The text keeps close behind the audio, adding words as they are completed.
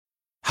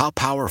How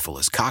powerful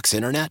is Cox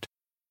Internet?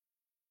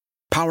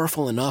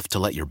 Powerful enough to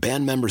let your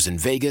band members in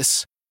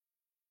Vegas,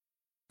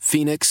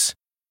 Phoenix,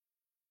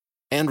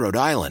 and Rhode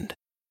Island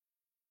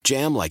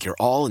jam like you're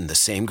all in the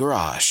same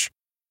garage.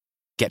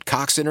 Get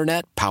Cox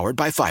Internet powered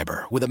by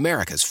fiber with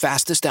America's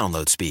fastest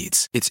download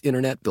speeds. It's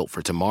internet built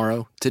for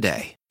tomorrow,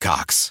 today.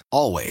 Cox,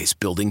 always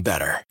building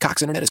better.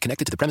 Cox Internet is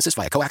connected to the premises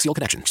via coaxial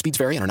connection. Speeds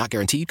vary and are not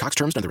guaranteed. Cox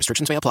terms and other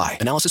restrictions may apply.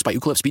 Analysis by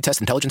Ookla Speed Test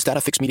Intelligence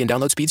Data. Fixed median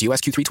download speeds. US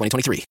Q3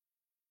 2023.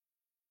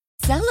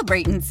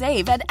 Celebrate and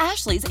save at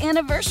Ashley's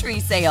Anniversary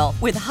Sale.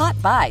 With Hot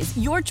Buys,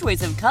 your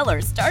choice of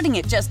colors starting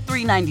at just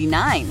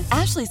 $3.99.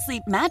 Ashley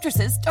Sleep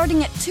mattresses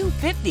starting at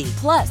 $2.50.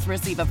 Plus,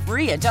 receive a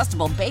free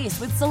adjustable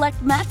base with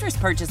select mattress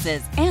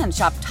purchases. And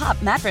shop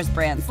top mattress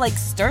brands like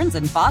Stearns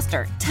 &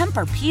 Foster,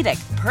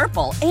 Tempur-Pedic,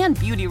 Purple, and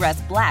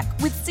Beautyrest Black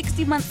with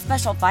 60-month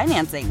special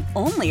financing.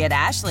 Only at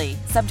Ashley.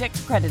 Subject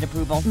to credit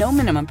approval. No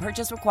minimum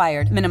purchase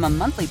required. Minimum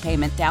monthly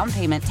payment, down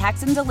payment,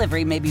 tax, and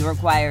delivery may be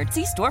required.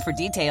 See store for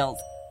details.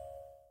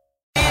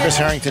 Chris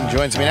Harrington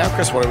joins me now.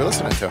 Chris, what are we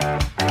listening to?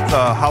 It's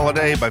a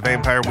Holiday by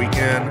Vampire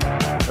Weekend.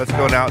 That's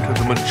going out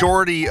to the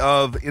majority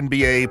of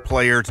NBA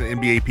players and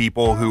NBA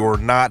people who are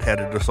not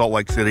headed to Salt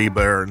Lake City,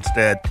 but are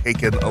instead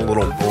taking a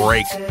little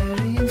break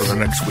for the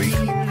next week.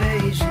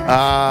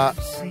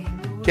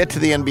 Get to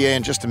the NBA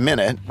in just a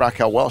minute.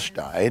 Raquel Welch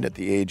died at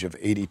the age of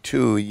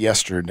 82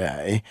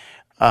 yesterday.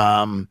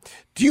 Have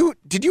you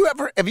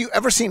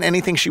ever seen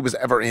anything she was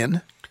ever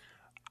in?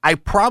 I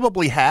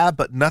probably have,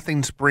 but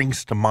nothing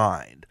springs to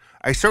mind.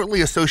 I certainly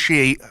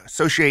associate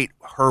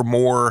her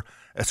more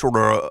as sort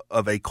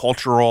of a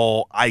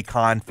cultural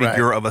icon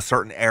figure of a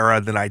certain era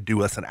than I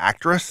do as an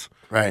actress.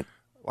 Right.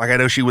 Like I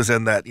know she was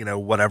in that,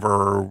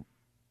 whatever.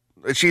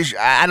 I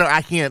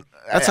can't.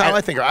 That's how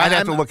I think her. I'd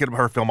have to look at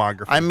her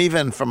filmography. I'm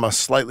even from a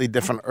slightly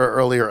different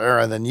earlier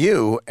era than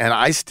you, and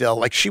I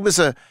still she was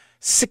a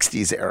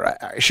 60s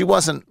era. She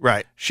wasn't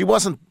right. She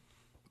wasn't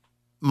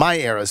my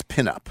era's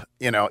pinup,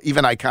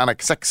 even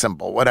iconic sex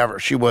symbol, whatever.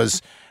 She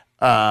was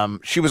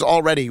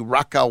already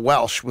Raquel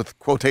Welch with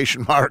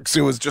quotation marks,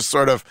 who was just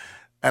sort of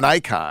an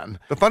icon.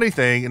 The funny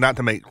thing, and not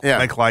to make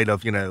light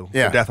of, the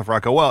death of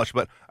Raquel Welch,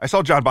 but I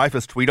saw John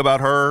Bifus tweet about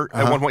her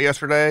at one point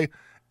yesterday,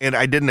 and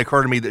it didn't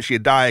occur to me that she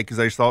had died because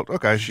I just thought,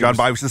 okay, John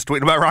Bifus is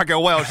tweeting about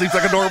Raquel Welch. Seems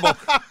like a normal,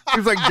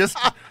 seems like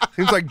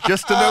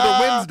just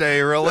another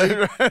Wednesday,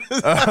 really.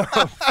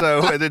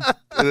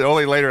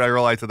 Only later I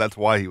realized that's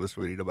why he was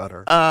tweeting about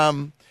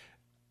her.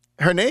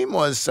 Her name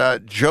was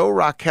Jo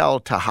Raquel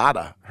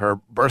Tejada, her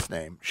birth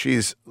name.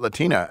 She's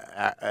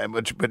Latina,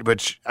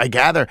 which I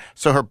gather.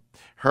 So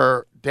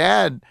her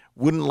dad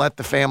wouldn't let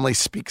the family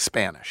speak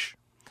Spanish.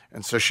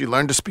 And so she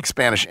learned to speak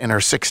Spanish in her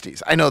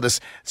 60s. I know this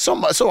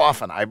so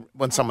often.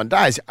 When someone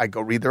dies, I go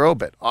read their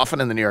obit,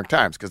 often in the New York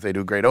Times, because they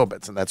do great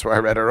obits, and that's where I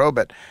read her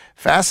obit.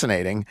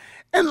 Fascinating.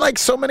 And like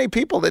so many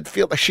people that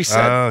feel like she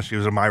said... Oh, she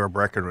was a Myra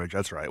Breckenridge,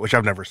 that's right, which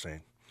I've never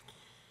seen.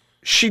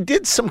 She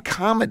did some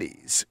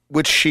comedies,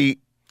 which she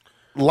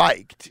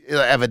liked,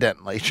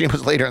 evidently. She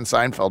was later in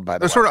Seinfeld, by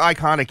the way. The sort of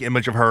iconic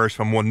image of hers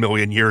from 1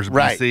 million years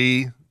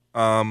BC.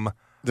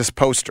 This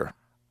poster.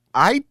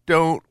 She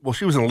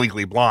was in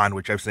Legally Blonde,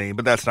 which I've seen,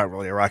 but that's not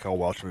really a Raquel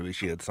Welch movie.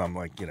 She had some,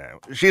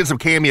 she had some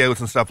cameos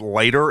and stuff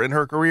later in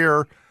her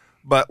career,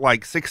 but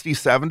 60s,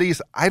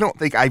 70s, I don't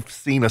think I've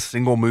seen a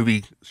single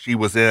movie she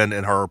was in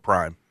her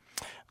prime.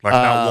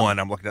 Not one.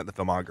 I'm looking at the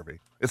filmography.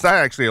 It's not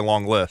actually a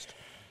long list.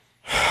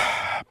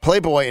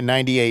 Playboy in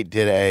 98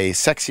 did a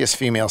sexiest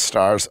female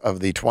stars of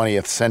the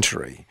 20th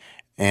century,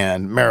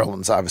 and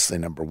Marilyn's obviously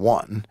number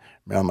one.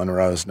 Marilyn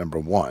Monroe's number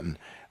one.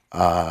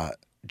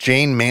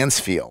 Jane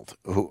Mansfield,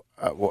 who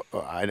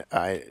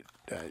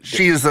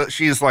she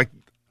is like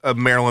a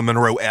Marilyn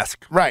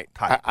Monroe-esque type.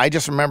 I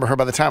just remember her.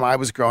 By the time I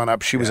was growing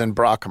up, she was in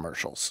bra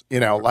commercials.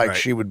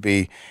 She would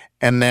be,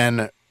 and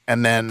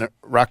then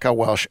Raquel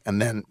Welch, and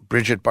then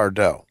Brigitte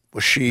Bardot.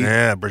 Was she?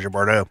 Yeah, Brigitte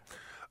Bardot.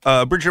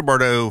 Brigitte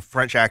Bardot,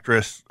 French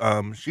actress.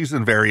 She's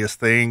in various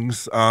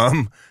things.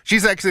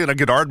 She's actually in a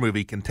Godard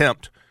movie,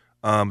 Contempt.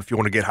 If you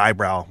want to get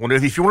highbrow,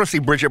 if you want to see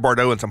Brigitte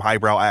Bardot in some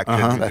highbrow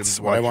action,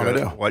 that's what I want to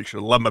do. Watch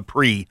La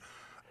Mépris,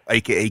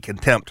 aka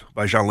Contempt,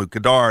 by Jean-Luc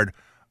Godard.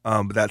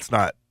 But that's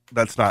not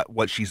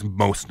what she's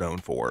most known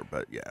for.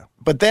 But yeah.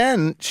 But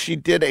then she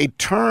did a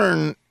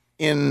turn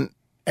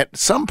at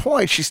some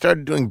point. She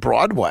started doing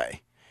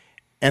Broadway,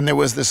 and there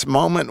was this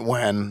moment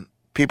when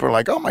people are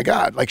like, "Oh my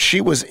God!" Like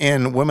she was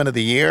in Women of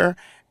the Year,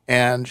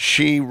 and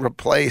she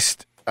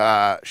replaced,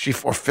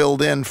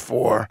 filled in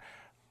for.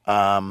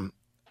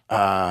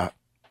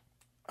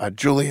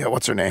 Julia,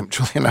 what's her name?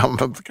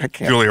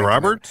 Julia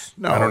Roberts?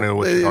 No. I don't know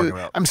what you're talking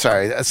about. I'm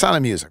sorry. Sound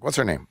of Music. What's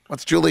her name?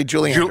 What's Julie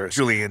Andrews?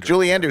 Julie Andrews.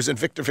 Julie Andrews and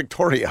Victor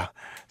Victoria.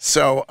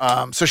 So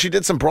she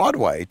did some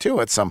Broadway, too,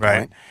 at some point.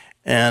 Right.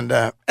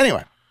 And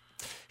anyway,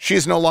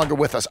 she's no longer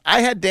with us.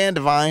 I had Dan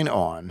Devine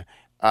on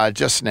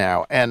just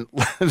now, and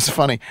it was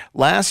funny.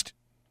 Last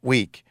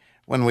week,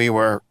 when we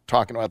were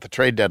talking about the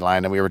trade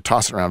deadline and we were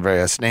tossing around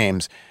various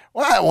names,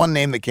 one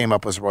name that came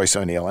up was Royce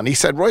O'Neal. And he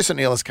said Royce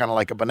O'Neal is kind of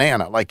like a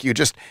banana. Like you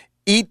just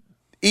eat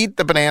eat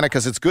the banana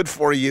because it's good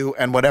for you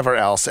and whatever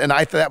else. And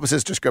I thought that was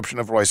his description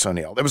of Royce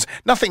O'Neal. There was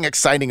nothing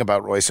exciting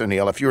about Royce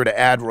O'Neal. If you were to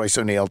add Royce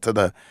O'Neal to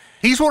the...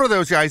 He's one of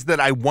those guys that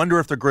I wonder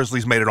if the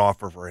Grizzlies made an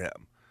offer for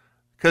him.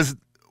 Because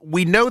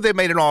we know they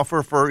made an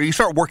offer for... You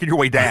start working your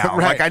way down.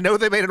 Right. Like, I know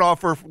they made an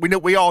offer...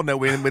 We all know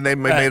when they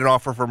made an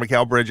offer for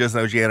Mikal Bridges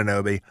and OG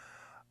Anunoby.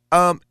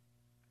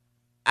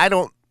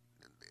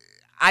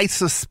 I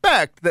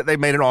suspect that they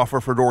made an offer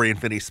for Dorian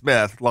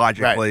Finney-Smith,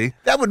 logically. Right.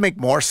 That would make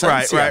more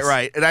sense.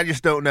 Right. And I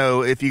just don't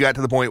know if you got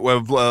to the point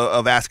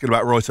of asking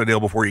about Royce O'Neal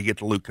before you get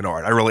to Luke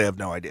Kennard. I really have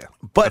no idea.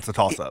 But that's a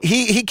toss-up.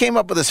 He came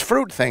up with this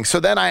fruit thing. So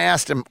then I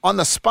asked him on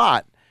the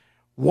spot,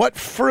 what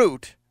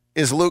fruit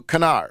is Luke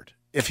Kennard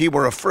if he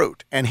were a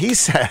fruit? And he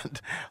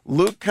said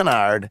Luke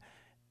Kennard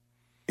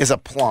is a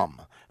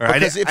plum. Right.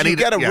 Because if you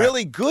get a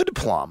really good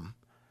plum,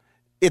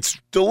 it's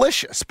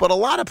delicious. But a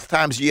lot of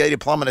times you eat a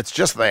plum and it's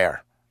just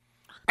there.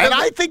 And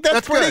I think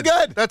that's pretty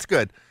good. That's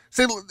good.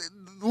 See,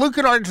 Luke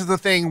Kennard is the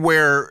thing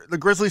where the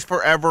Grizzlies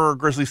forever,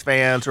 Grizzlies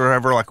fans or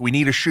whatever, like, we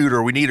need a shooter.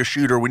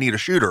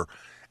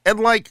 And,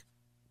 like,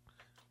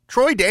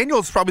 Troy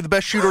Daniels is probably the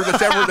best shooter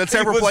that's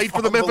ever played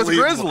for the Memphis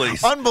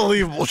Grizzlies.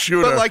 Unbelievable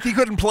shooter. But, like, he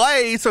couldn't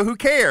play, so who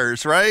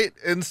cares, right?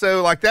 And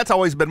so, like, that's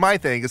always been my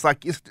thing. It's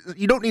like,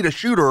 you don't need a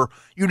shooter.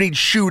 You need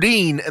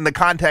shooting in the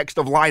context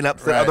of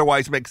lineups that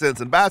otherwise make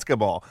sense in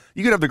basketball.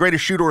 You could have the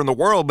greatest shooter in the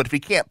world, but if he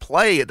can't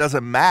play, it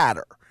doesn't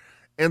matter.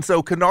 And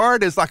so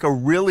Kennard is like a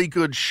really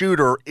good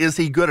shooter. Is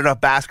he good enough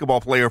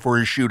basketball player for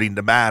his shooting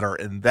to matter?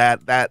 And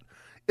that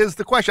is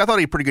the question. I thought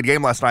he had a pretty good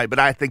game last night, but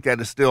I think that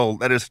is still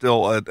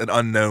an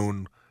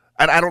unknown.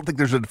 And I don't think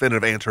there's a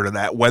definitive answer to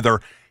that, whether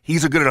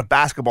he's a good enough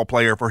basketball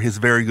player for his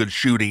very good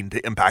shooting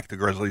to impact the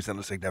Grizzlies in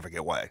a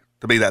significant way.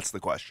 To me, that's the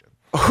question.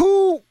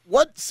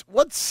 What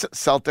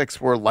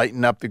Celtics were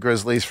lighting up the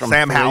Grizzlies from?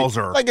 Sam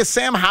Hauser. Like, is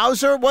Sam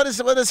Hauser? What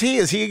is he?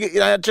 Is he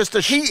just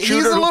a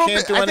shooter who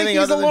can't do anything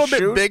other than shoot? I think he's a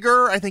little bit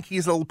bigger. I think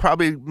he's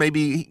probably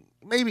maybe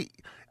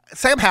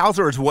Sam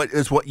Hauser is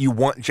what you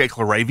want Jake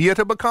LaRavia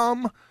to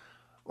become.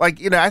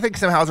 Like, I think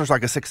Sam Hauser's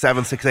like a 6'7",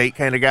 6'8"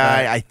 kind of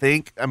guy. Right. I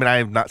think. I mean, I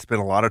have not spent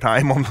a lot of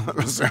time on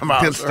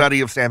the study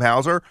of Sam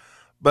Hauser,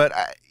 but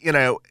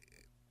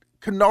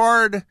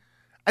Kennard.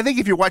 I think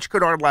if you watch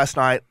Kennard last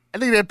night, I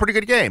think he had a pretty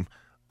good game.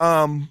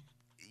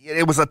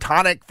 It was a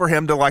tonic for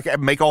him to, like,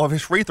 make all of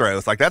his free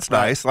throws. Like, that's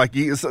nice. Like,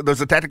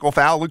 there's a tactical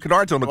foul. Luke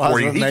Kennard's on the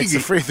court. He can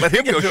let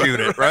him go shoot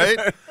it, right?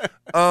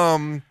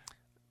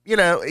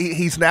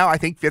 He's now, I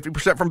think,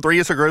 50% from three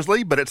as a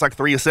Grizzly, but it's like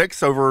 3 of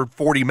 6 over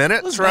 40 minutes,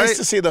 it was right? Nice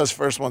to see those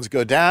first ones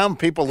go down.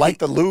 People like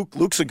the Luke.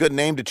 Luke's a good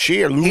name to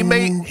cheer. He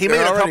made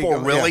a couple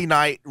really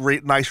nice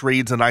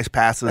reads and nice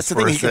passes. That's the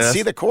thing. Assists. You can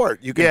see the court.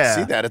 You can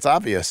see that. It's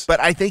obvious. But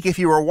I think if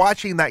you were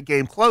watching that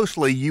game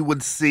closely, you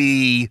would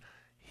see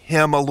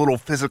him a little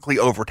physically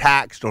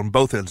overtaxed on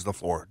both ends of the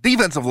floor.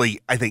 Defensively,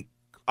 I think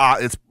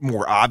it's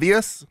more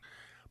obvious.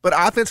 But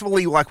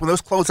offensively, like, when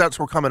those closeouts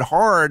were coming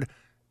hard,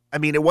 I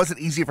mean, it wasn't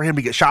easy for him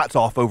to get shots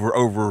off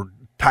over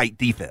tight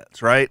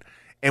defense, right?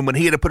 And when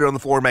he had to put it on the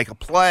floor and make a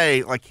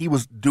play, like, he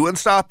was doing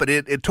stuff, but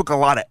it took a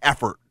lot of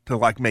effort to,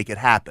 like, make it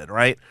happen,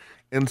 right?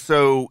 And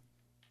so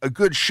a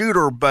good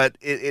shooter, but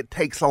it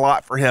takes a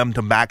lot for him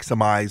to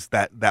maximize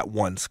that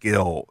one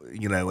skill,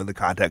 in the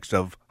context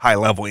of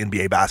high-level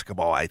NBA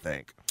basketball, I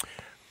think.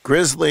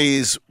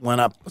 Grizzlies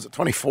went up, was it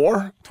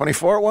 24?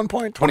 24 at one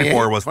point?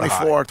 24 was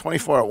 24,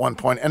 24 at one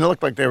point, and it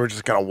looked like they were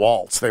just going to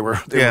waltz. They were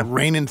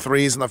raining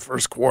threes in the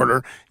first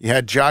quarter. You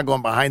had Ja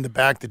going behind the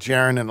back to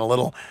Jaren in a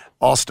little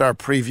all-star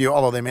preview,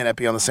 although they may not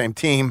be on the same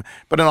team,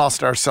 but an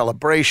all-star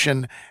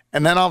celebration.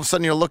 And then all of a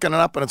sudden you're looking it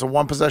up, and it's a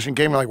one-possession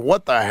game. You're like,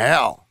 what the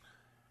hell?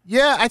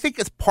 Yeah, I think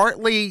it's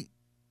partly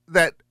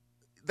that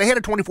they had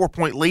a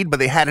 24-point lead, but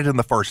they had it in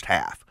the first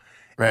half.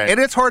 Right.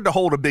 And it's hard to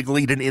hold a big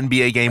lead in an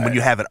NBA game when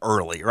you have it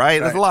early, right?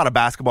 There's a lot of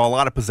basketball, a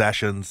lot of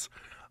possessions.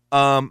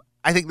 I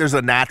think there's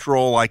a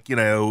natural, like,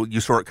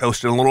 you start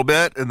coasting a little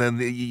bit, and then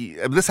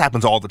this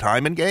happens all the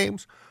time in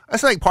games. I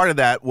think part of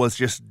that was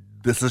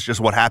this is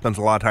just what happens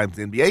a lot of times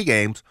in NBA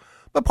games.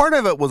 But part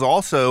of it was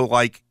also,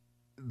 like,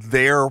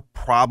 their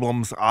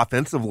problems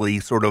offensively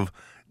sort of.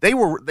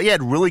 They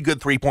had really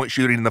good three-point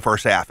shooting in the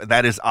first half, and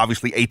that is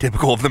obviously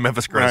atypical of the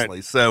Memphis Grizzlies.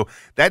 Right. So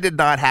that did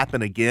not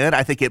happen again.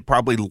 I think it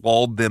probably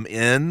lulled them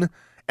in.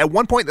 At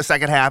one point in the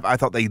second half, I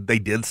thought they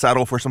did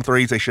settle for some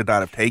threes they should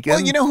not have taken.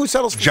 Well, you know who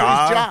settles for threes?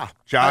 Ja.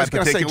 I was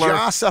going to say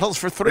Ja settles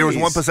for threes. There was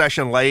one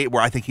possession late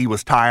where I think he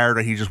was tired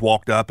and he just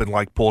walked up and,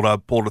 like, pulled a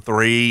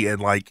three,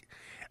 and, like,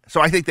 so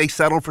I think they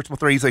settled for some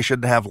threes they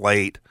shouldn't have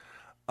late.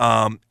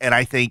 And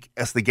I think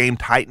as the game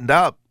tightened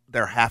up,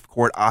 their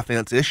half-court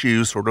offense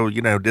issues sort of,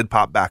 did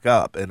pop back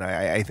up. And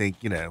I think,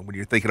 when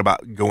you're thinking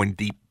about going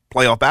deep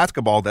playoff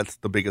basketball, that's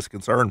the biggest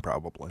concern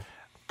probably.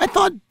 I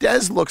thought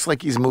Dez looks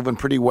like he's moving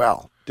pretty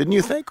well. Didn't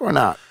you think, or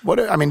not? You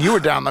were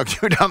down the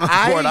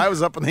court. I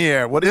was up in the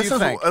air. What did you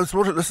think? This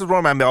is one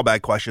of my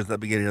mailbag questions at the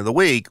beginning of the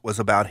week was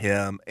about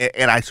him.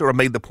 And I sort of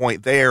made the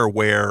point there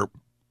where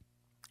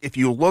if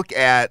you look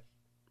at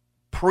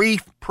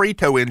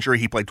pre-toe injury,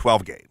 he played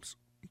 12 games.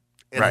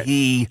 And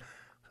he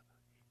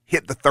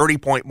hit the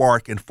 30-point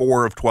mark in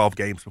 4 of 12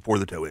 games before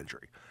the toe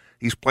injury.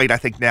 He's played, I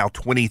think, now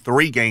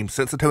 23 games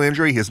since the toe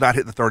injury. He has not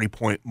hit the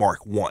 30-point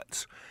mark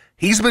once.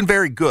 He's been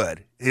very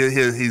good.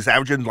 He's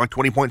averaging like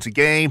 20 points a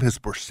game. His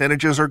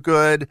percentages are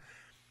good,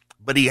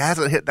 but he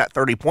hasn't hit that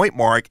 30-point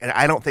mark, and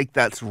I don't think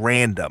that's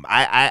random.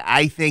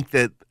 I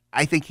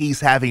think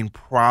he's having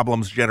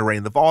problems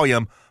generating the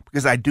volume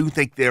because I do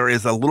think there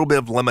is a little bit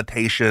of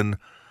limitation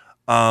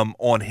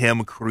on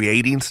him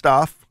creating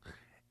stuff,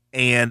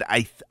 and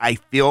I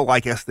feel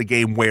like as the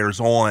game wears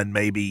on,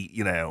 maybe,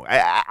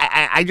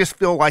 I just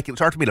feel like it's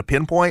hard for me to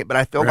pinpoint, but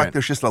I feel like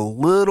there's just a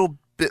little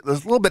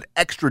bit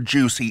extra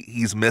juice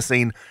he's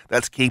missing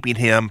that's keeping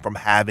him from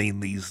having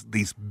these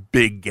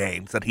big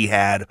games that he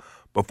had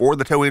before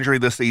the toe injury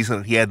this season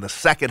and he had in the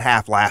second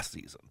half last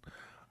season.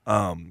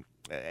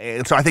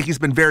 And so I think he's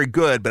been very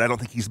good, but I don't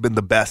think he's been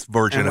the best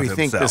version of himself. And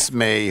we think this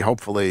may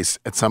hopefully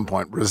at some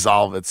point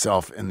resolve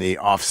itself in the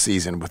off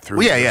season with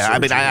through. Yeah. I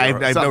mean, I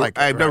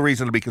have no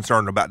reason to be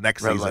concerned about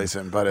next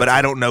season, but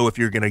I don't know if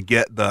you're going to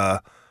get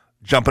the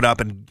jumping up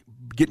and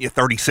getting you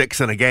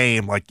 36 in a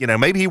game. Like,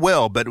 maybe he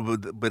will, but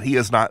he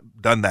has not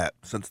done that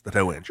since the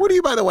toe injury. What do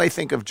you, by the way,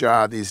 think of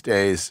Ja these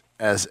days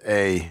as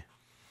his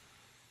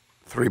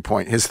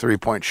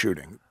 3-point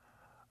shooting?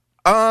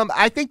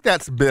 I think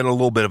that's been a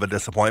little bit of a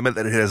disappointment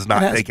that it has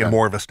not taken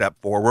more of a step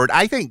forward.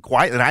 I think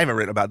quietly, and I haven't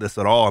written about this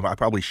at all, and I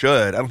probably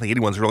should. I don't think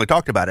anyone's really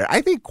talked about it. I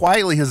think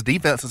quietly his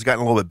defense has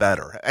gotten a little bit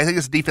better. I think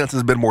his defense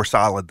has been more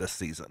solid this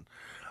season.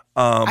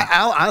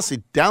 I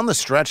honestly, down the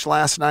stretch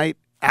last night,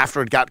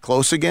 after it got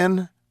close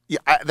again,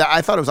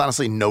 I thought it was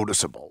honestly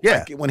noticeable.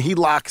 Yeah. Like, when he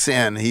locks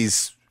in,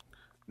 he's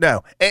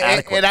no,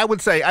 and I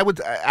would say I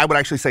would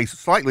actually say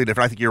slightly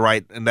different. I think you're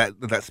right in that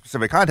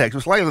specific context.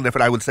 But slightly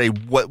different, I would say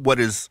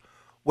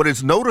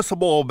what's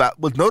notable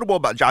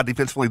about Ja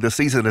defensively this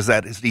season is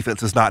that his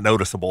defense is not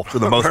noticeable for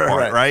the most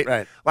part,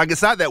 right? Like,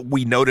 it's not that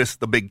we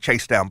noticed the big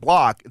chase down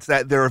block. It's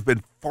that there have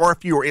been far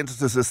fewer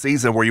instances this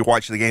season where you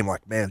watch the game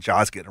like, man,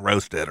 Ja's getting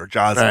roasted, or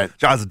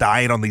Ja's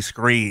dying on these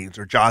screens,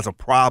 or Ja's a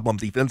problem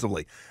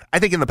defensively. I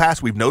think in the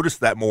past we've noticed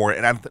that more,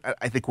 and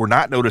I think we're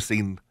not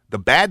noticing the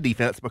bad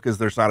defense because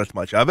there's not as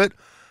much of it.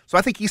 So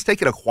I think he's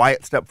taken a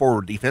quiet step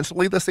forward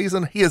defensively this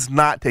season. He has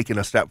not taken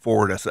a step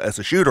forward as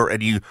a shooter,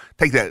 and you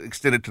take that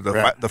extended to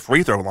the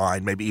free throw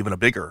line, maybe even a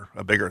bigger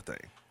thing.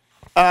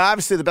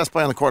 Obviously, the best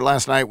play on the court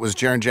last night was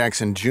Jaren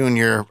Jackson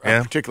Jr.,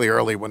 particularly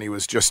early when he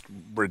was just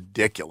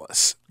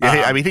ridiculous.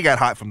 Yeah, I mean, he got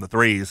hot from the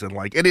threes, and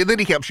then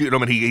he kept shooting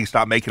them, and he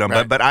stopped making them.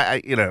 Right. But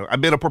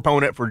I've been a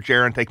proponent for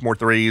Jaren take more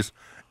threes,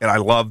 and I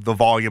love the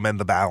volume and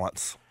the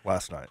balance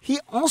last night. He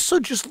also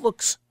just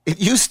looks. It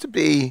used to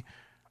be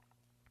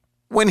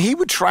when he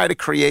would try to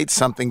create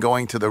something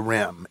going to the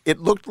rim, it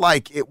looked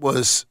like he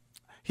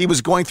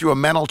was going through a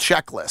mental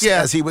checklist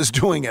as he was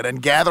doing it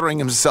and gathering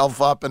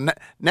himself up. And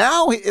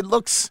now it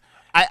looks.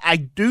 I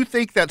do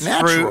think that's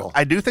natural. True.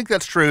 I do think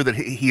that's true that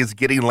he is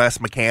getting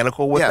less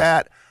mechanical with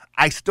that.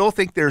 I still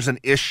think there's an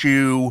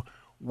issue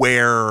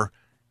where,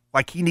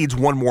 like, he needs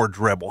one more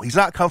dribble. He's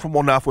not comfortable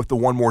enough with the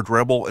one more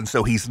dribble, and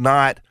so he's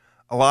not.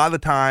 A lot of the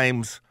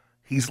times,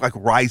 he's like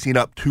rising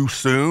up too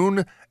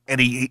soon, and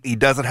he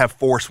doesn't have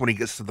force when he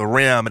gets to the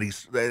rim, and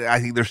I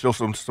think there's still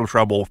some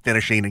trouble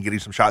finishing and getting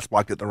some shots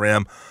blocked at the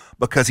rim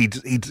because he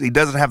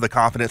doesn't have the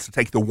confidence to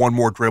take the one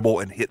more dribble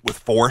and hit with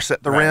force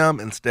at the rim.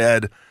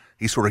 Instead,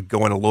 he's sort of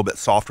going a little bit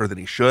softer than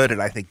he should,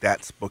 and I think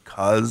that's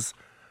because.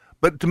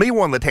 But to me,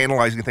 one of the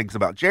tantalizing things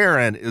about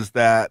Jaren is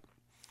that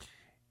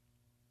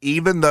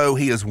even though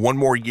he has one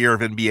more year of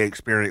NBA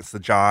experience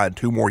than Ja and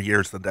 2 more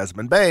years than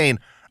Desmond Bane,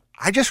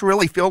 I just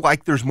really feel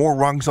like there's more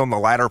rungs on the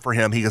ladder for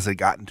him he hasn't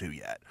gotten to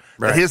yet.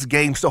 Right. His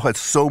game still has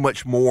so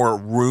much more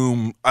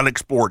room,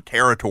 unexplored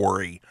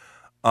territory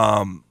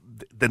than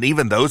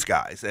even those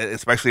guys,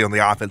 especially on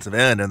the offensive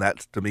end, and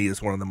that, to me,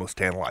 is one of the most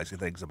tantalizing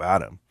things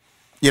about him.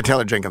 Yeah,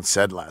 Taylor Jenkins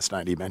said last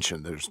night, he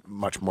mentioned there's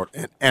much more,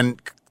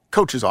 and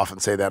coaches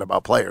often say that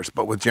about players,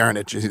 but with Jaren,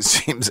 it just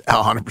seems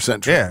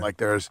 100% true. Like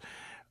there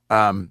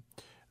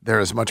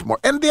is much more.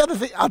 And the other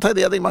thing, I'll tell you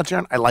the other thing about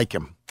Jaren, I like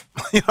him.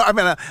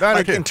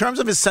 In terms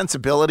of his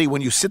sensibility,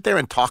 when you sit there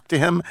and talk to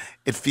him,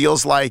 it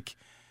feels like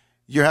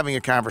you're having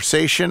a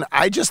conversation.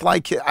 I just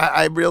like it.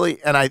 I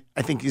really, and I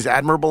think he's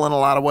admirable in a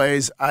lot of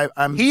ways.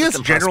 He is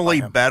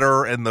generally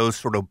better in those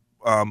sort of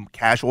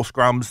casual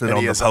scrums than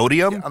on the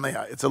podium.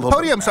 It's a little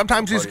podium.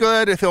 Sometimes he's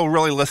good if he'll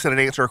really listen and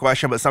answer a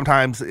question, but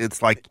sometimes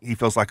it's like he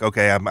feels like,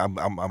 okay, I'm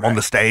on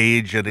the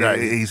stage, and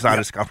he's not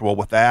as comfortable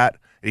with that.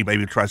 He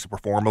maybe tries to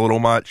perform a little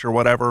much or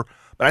whatever.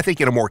 But I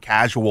think in a more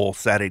casual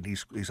setting,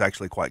 he's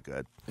actually quite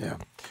good. Yeah.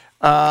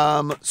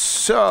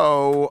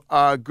 So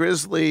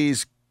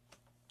Grizzlies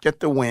get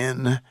the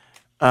win.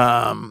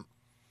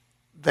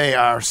 They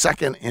are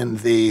second in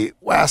the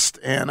West,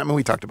 and I mean,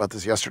 we talked about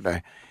this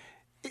yesterday.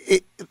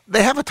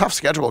 They have a tough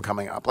schedule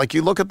coming up. Like,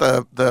 you look at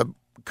the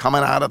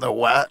coming out of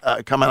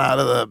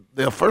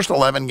the first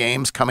 11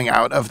 games coming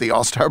out of the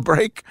All-Star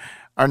break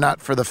are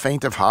not for the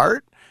faint of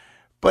heart,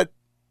 but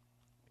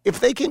if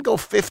they can go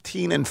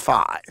 15-5,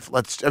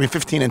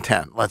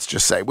 15-10, let's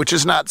just say, which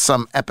is not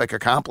some epic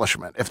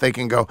accomplishment. If they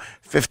can go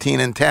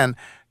 15-10,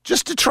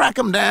 just to track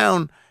them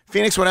down,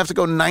 Phoenix would have to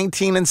go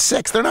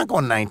 19-6. They're not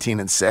going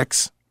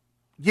 19-6.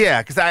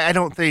 Yeah, because I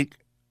don't think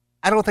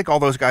all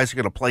those guys are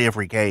going to play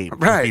every game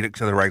Right. Phoenix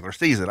in the regular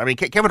season. I mean,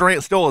 Kevin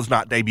Durant still has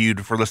not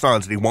debuted for the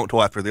Suns, and he won't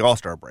till after the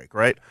All-Star break,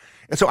 right?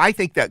 And so I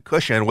think that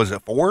cushion, was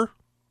it 4?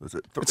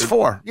 It's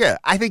 4. Yeah,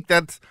 I think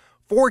that's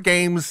 4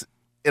 games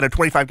in a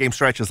 25-game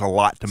stretch is a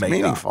lot to make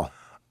Meaningful.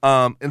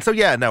 up. And so,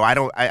 yeah, no,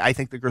 I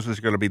think the Grizzlies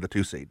are going to be the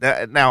 2 seed.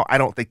 Now, I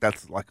don't think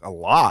that's like a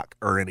lock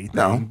or anything,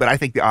 No. but I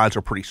think the odds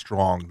are pretty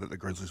strong that the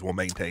Grizzlies will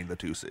maintain the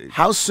 2 seed.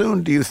 How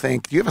soon do you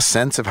have a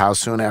sense of how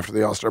soon after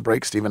the All-Star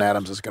break Steven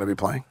Adams is going to be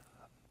playing?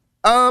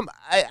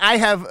 I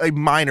have a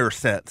minor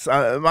sense.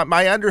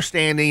 My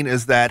understanding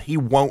is that he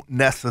won't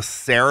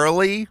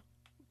necessarily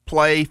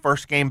play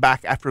first game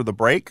back after the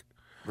break.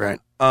 Right.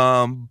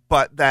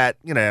 But that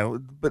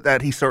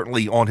he's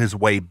certainly on his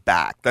way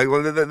back.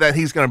 That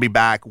he's going to be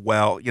back.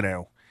 Well,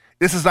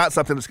 this is not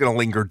something that's going to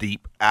linger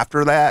deep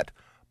after that.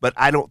 But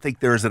I don't think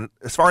there's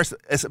as far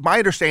as my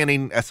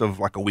understanding as of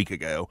like a week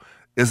ago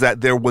is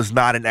that there was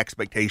not an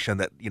expectation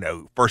that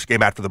first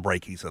game after the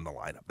break he's in the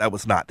lineup. That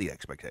was not the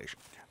expectation.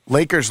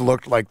 Lakers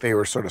looked like they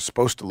were sort of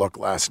supposed to look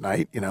last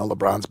night.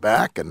 LeBron's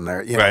back and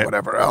they're, Right.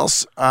 whatever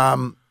else.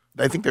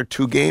 I think they're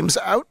 2 games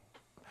out.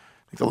 I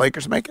think the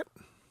Lakers make it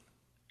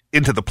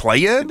Into the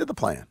play-in? into the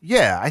plan.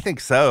 Yeah, I think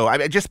so. I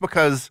mean, just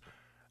because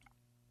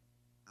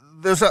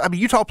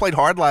Utah played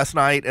hard last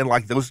night, and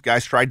like those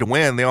guys tried to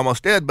win, they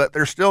almost did. But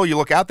they're still, you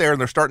look out there and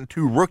they're starting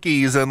 2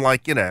 rookies, and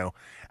like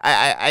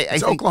I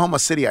It's think Oklahoma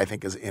City, I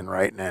think, is in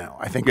right now.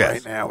 I think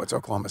Yes. right now it's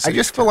Oklahoma City. I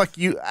just feel like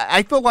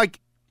I feel like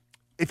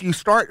if you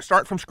start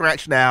from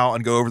scratch now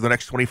and go over the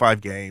next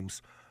 25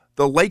 games,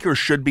 the Lakers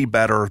should be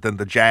better than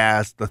the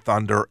Jazz, the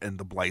Thunder, and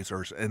the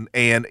Blazers. And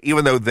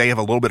even though they have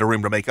a little bit of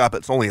room to make up,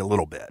 it's only a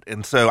little bit.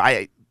 And so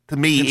to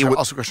me, it's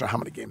also a question of how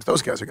many games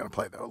those guys are going to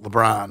play, though.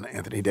 LeBron,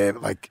 Anthony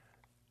Davis,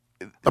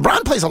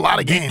 LeBron plays a lot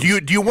of games.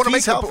 Do you want to make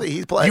He's healthy?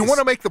 He plays. Do you want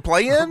to make the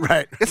play-in?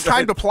 Right. It's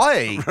time to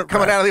play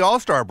coming out of the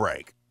All-Star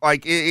break.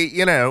 Like,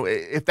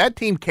 if that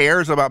team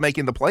cares about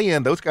making the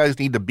play-in, those guys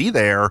need to be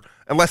there.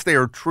 Unless they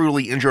are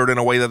truly injured in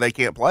a way that they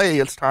can't play,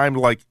 it's time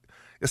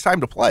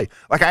to play.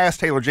 Like, I asked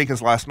Taylor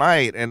Jenkins last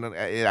night, and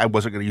I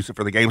wasn't going to use it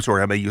for the game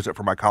story. I may use it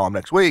for my column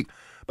next week.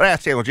 But I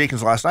asked Taylor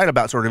Jenkins last night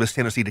about sort of his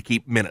tendency to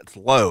keep minutes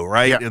low,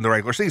 right, in the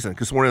regular season.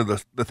 Because one of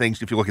the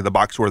things, if you look at the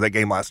box score of that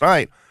game last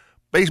night,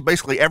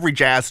 basically every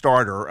Jazz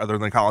starter, other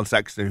than Colin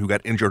Sexton, who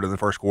got injured in the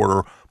first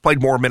quarter,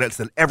 played more minutes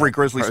than every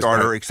Grizzly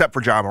starter except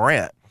for Ja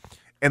Morant.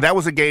 And that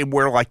was a game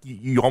where, like,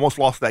 you almost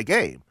lost that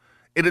game.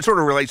 And it sort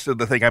of relates to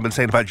the thing I've been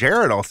saying about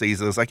Jared all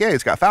season. It's like, yeah,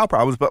 he's got foul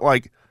problems, but,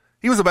 like,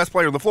 he was the best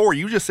player on the floor.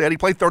 You just said he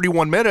played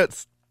 31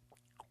 minutes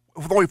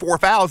with only 4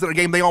 fouls in a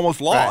game they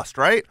almost lost,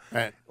 right?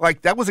 Right.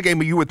 Like, that was a game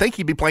where you would think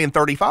he'd be playing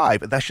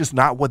 35, and that's just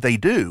not what they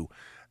do.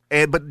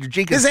 But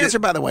Jenkins, His answer,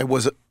 by the way,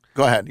 was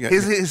go ahead.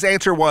 His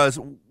answer was,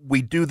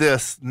 we do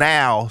this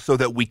now so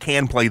that we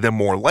can play them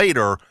more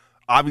later,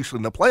 obviously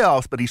in the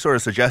playoffs, but he sort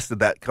of suggested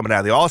that coming out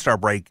of the All-Star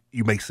break,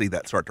 you may see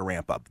that start to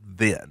ramp up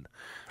then.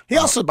 He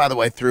also, by the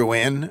way, threw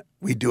in,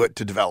 we do it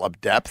to develop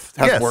depth.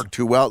 Hasn't worked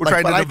too well. We're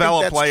trying to I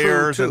develop think that's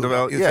players true, and too.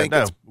 develop. You Yeah, think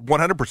no, it's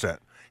 100%.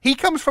 He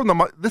comes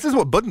from this is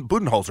what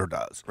Budenholzer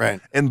does.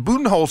 Right. And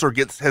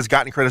Budenholzer has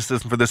gotten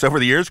criticism for this over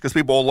the years because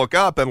people will look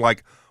up and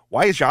like,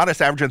 why is Giannis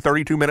averaging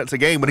 32 minutes a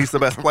game when he's the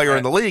best player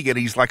in the league and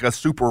he's like a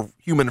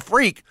superhuman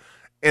freak?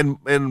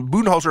 And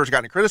Budenholzer has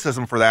gotten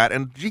criticism for that.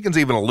 And Jenkins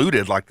even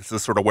alluded, like, this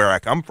is sort of where I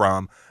come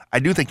from. I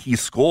do think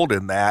he's schooled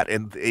in that,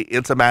 and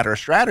it's a matter of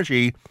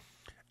strategy.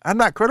 I'm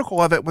not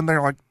critical of it when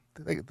they're like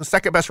the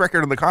second best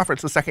record in the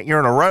conference the second year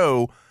in a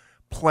row,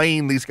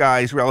 playing these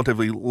guys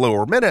relatively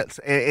lower minutes,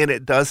 and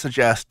it does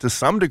suggest to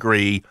some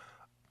degree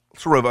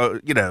sort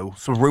of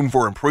some room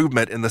for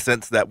improvement in the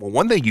sense that, well,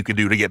 one thing you can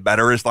do to get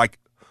better is like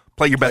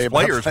play your best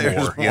players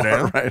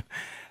more,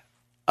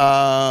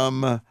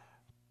 right?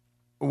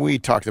 We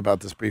talked about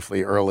this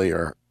briefly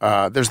earlier.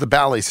 There's the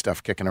Bally's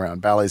stuff kicking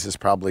around. Bally's is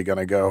probably going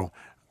to go.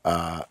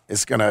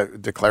 Is going to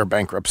declare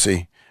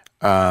bankruptcy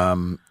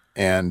and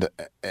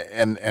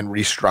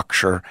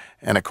restructure.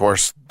 And of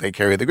course, they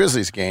carry the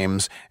Grizzlies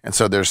games, and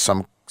so there's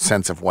some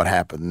sense of what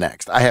happened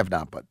next. I have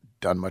not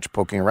done much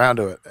poking around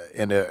to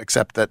it,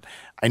 except that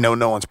I know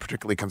no one's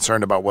particularly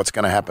concerned about what's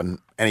going to happen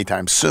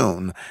anytime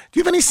soon. Do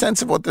you have any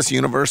sense of what this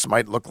universe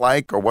might look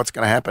like, or what's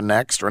going to happen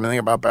next, or anything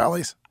about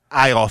Bally's?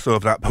 I also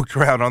have not poked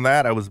around on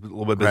that. I was a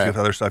little bit busy with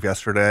other stuff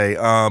yesterday.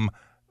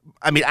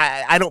 I mean,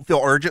 I don't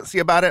feel urgency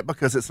about it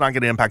because it's not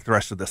going to impact the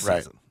rest of this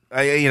season.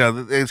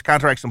 There's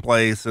contracts in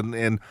place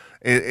and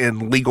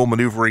legal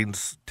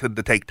maneuverings tend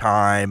to take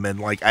time. And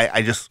like,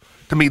 I just,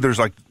 to me, there's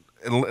like,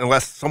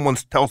 unless someone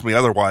tells me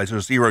otherwise,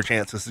 there's zero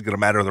chance this is going to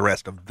matter the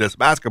rest of this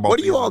basketball What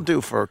do you season. all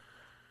do for,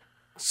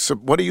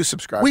 what do you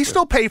subscribe We to?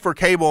 still pay for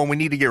cable and we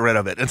need to get rid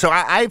of it. And so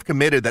I've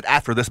committed that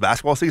after this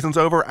basketball season's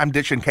over, I'm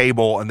ditching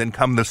cable, and then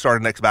come the start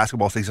of next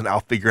basketball season,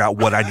 I'll figure out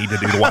what I need to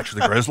do to watch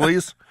the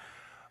Grizzlies.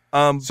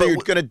 So you're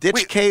going to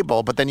ditch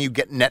cable, but then you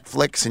get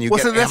Netflix and you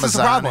get so this Amazon. is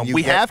the problem. And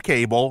We have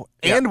cable,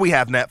 and we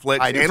have Netflix,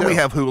 and we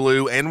have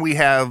Hulu, and we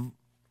have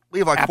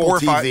like Apple 4 or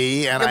 5.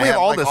 TV, and we have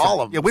all this. all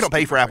of them. Yeah, we don't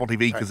pay for Apple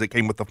TV because it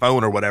came with the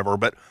phone or whatever.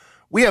 But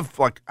we have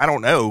I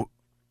don't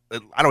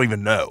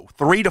even know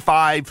 3 to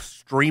 5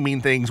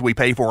 streaming things we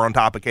pay for on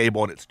top of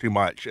cable, and it's too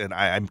much. And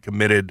I'm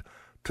committed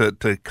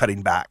to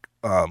cutting back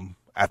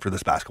after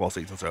this basketball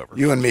season's over.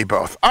 You and me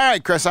both. All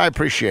right, Chris, I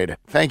appreciate it.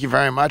 Thank you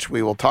very much.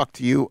 We will talk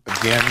to you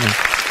again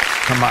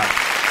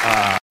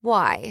tomorrow.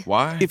 Why?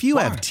 Why? If you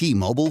have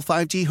T-Mobile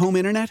 5G home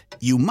internet,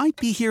 you might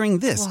be hearing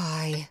this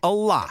Why? a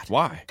lot.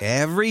 Why?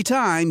 Every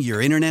time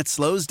your internet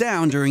slows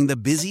down during the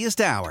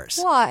busiest hours.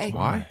 Why?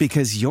 Why?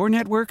 Because your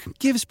network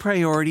gives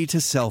priority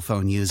to cell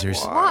phone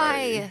users.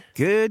 Why?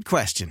 Good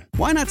question.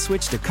 Why not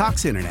switch to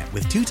Cox Internet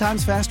with 2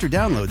 times faster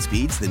download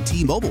speeds than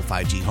T-Mobile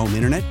 5G home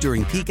internet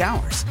during peak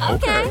hours?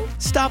 Okay.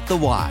 Stop the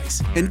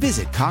whys and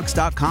visit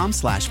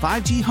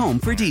cox.com/5G home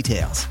for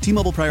details.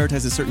 T-Mobile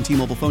prioritizes certain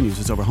T-Mobile phone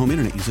users over home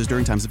internet users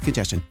during times of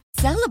congestion.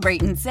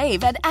 Celebrate and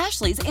save at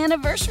Ashley's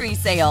Anniversary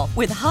Sale.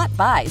 With Hot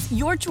Buys,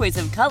 your choice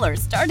of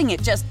colors starting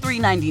at just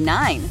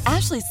 $3.99.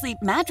 Ashley Sleep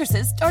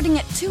mattresses starting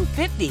at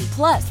 $2.50.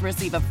 Plus,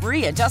 receive a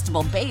free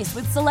adjustable base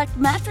with select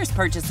mattress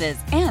purchases.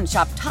 And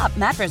shop top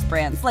mattress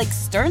brands like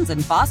Stearns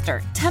 &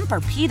 Foster,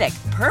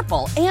 Tempur-Pedic,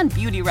 Purple, and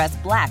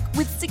Beautyrest Black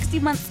with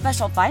 60-month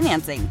special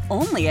financing.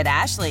 Only at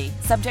Ashley.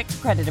 Subject to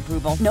credit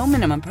approval. No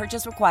minimum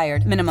purchase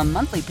required. Minimum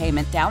monthly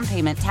payment, down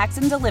payment, tax,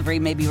 and delivery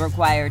may be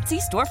required.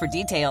 See store for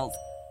details.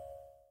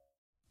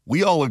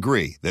 We all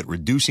agree that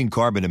reducing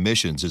carbon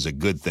emissions is a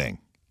good thing.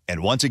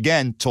 And once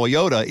again,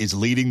 Toyota is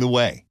leading the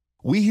way.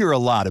 We hear a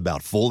lot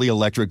about fully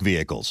electric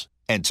vehicles,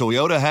 and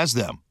Toyota has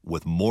them,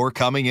 with more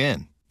coming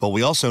in. But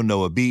we also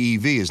know a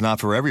BEV is not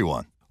for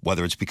everyone,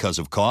 whether it's because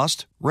of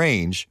cost,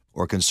 range,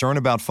 or concern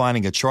about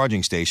finding a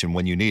charging station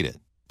when you need it.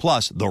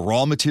 Plus, the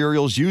raw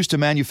materials used to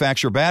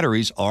manufacture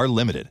batteries are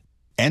limited.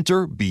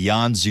 Enter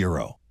Beyond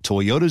Zero,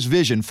 Toyota's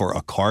vision for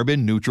a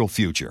carbon-neutral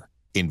future.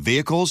 In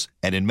vehicles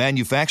and in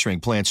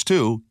manufacturing plants,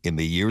 too, in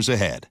the years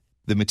ahead.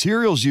 The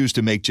materials used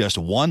to make just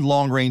one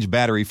long-range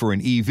battery for an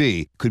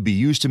EV could be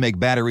used to make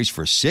batteries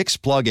for 6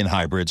 plug-in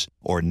hybrids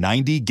or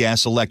 90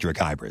 gas-electric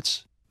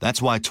hybrids.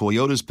 That's why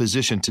Toyota's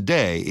position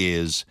today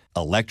is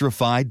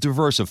electrified,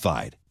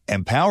 diversified,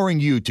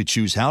 empowering you to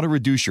choose how to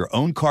reduce your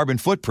own carbon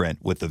footprint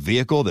with the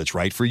vehicle that's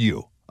right for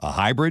you, a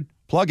hybrid,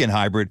 plug-in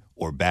hybrid,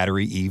 or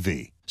battery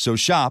EV. So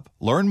shop,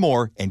 learn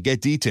more, and get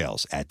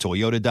details at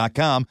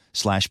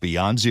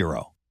toyota.com/beyond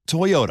zero.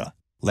 Toyota,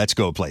 let's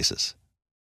go places.